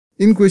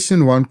In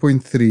question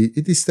 1.3,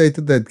 it is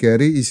stated that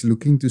Gary is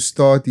looking to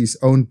start his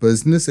own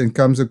business and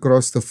comes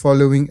across the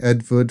following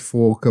advert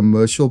for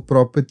commercial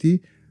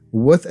property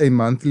with a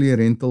monthly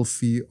rental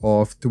fee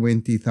of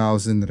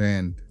 20,000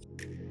 Rand.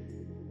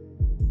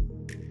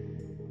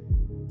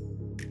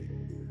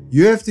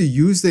 You have to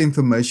use the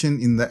information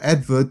in the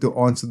advert to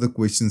answer the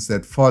questions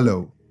that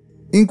follow.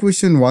 In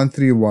question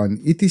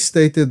 131, it is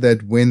stated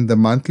that when the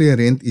monthly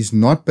rent is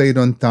not paid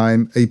on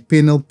time, a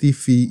penalty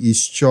fee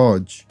is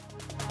charged.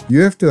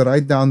 You have to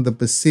write down the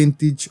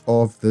percentage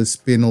of this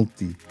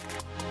penalty.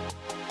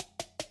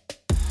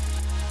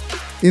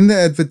 In the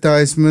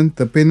advertisement,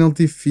 the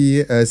penalty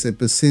fee as a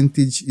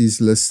percentage is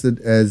listed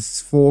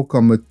as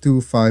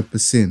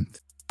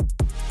 4.25%.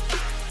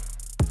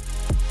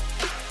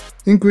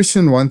 In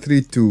question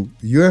 132,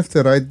 you have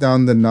to write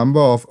down the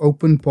number of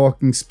open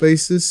parking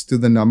spaces to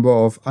the number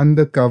of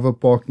undercover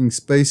parking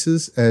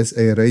spaces as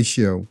a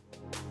ratio.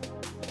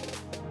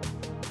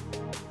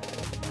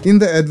 In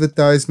the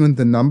advertisement,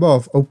 the number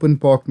of open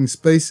parking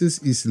spaces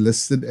is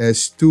listed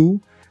as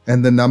 2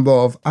 and the number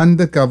of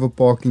undercover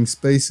parking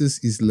spaces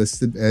is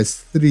listed as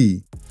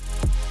 3.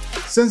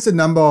 Since the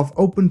number of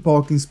open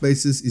parking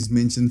spaces is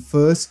mentioned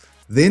first,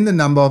 then the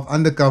number of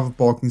undercover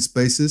parking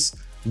spaces,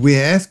 we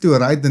have to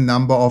write the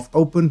number of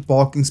open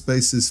parking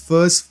spaces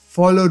first,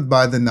 followed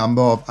by the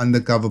number of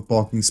undercover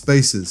parking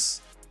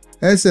spaces.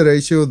 As a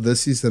ratio,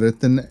 this is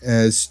written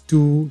as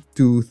 2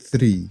 to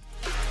 3.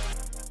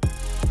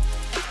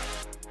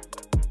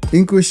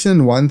 In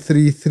question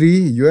 133,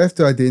 you have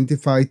to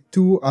identify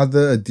 2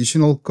 other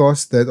additional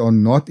costs that are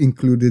not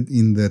included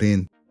in the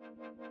rent.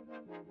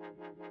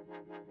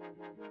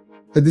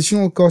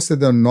 Additional costs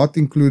that are not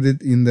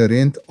included in the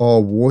rent are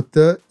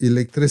water,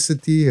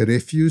 electricity,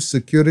 refuse,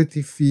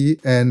 security fee,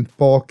 and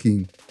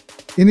parking.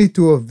 Any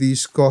 2 of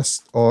these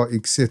costs are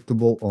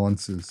acceptable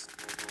answers.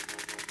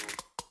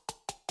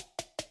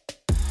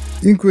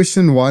 In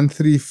question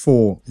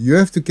 134, you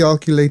have to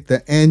calculate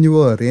the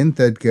annual rent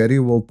that Gary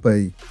will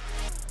pay.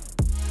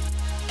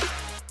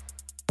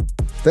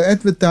 The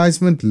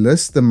advertisement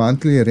lists the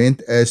monthly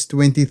rent as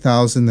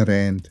 20,000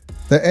 Rand.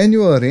 The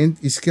annual rent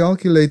is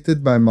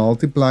calculated by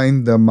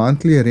multiplying the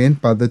monthly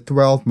rent by the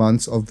 12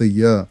 months of the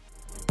year.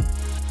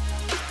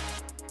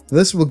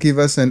 This will give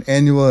us an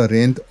annual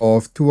rent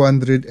of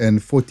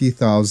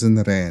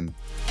 240,000 Rand.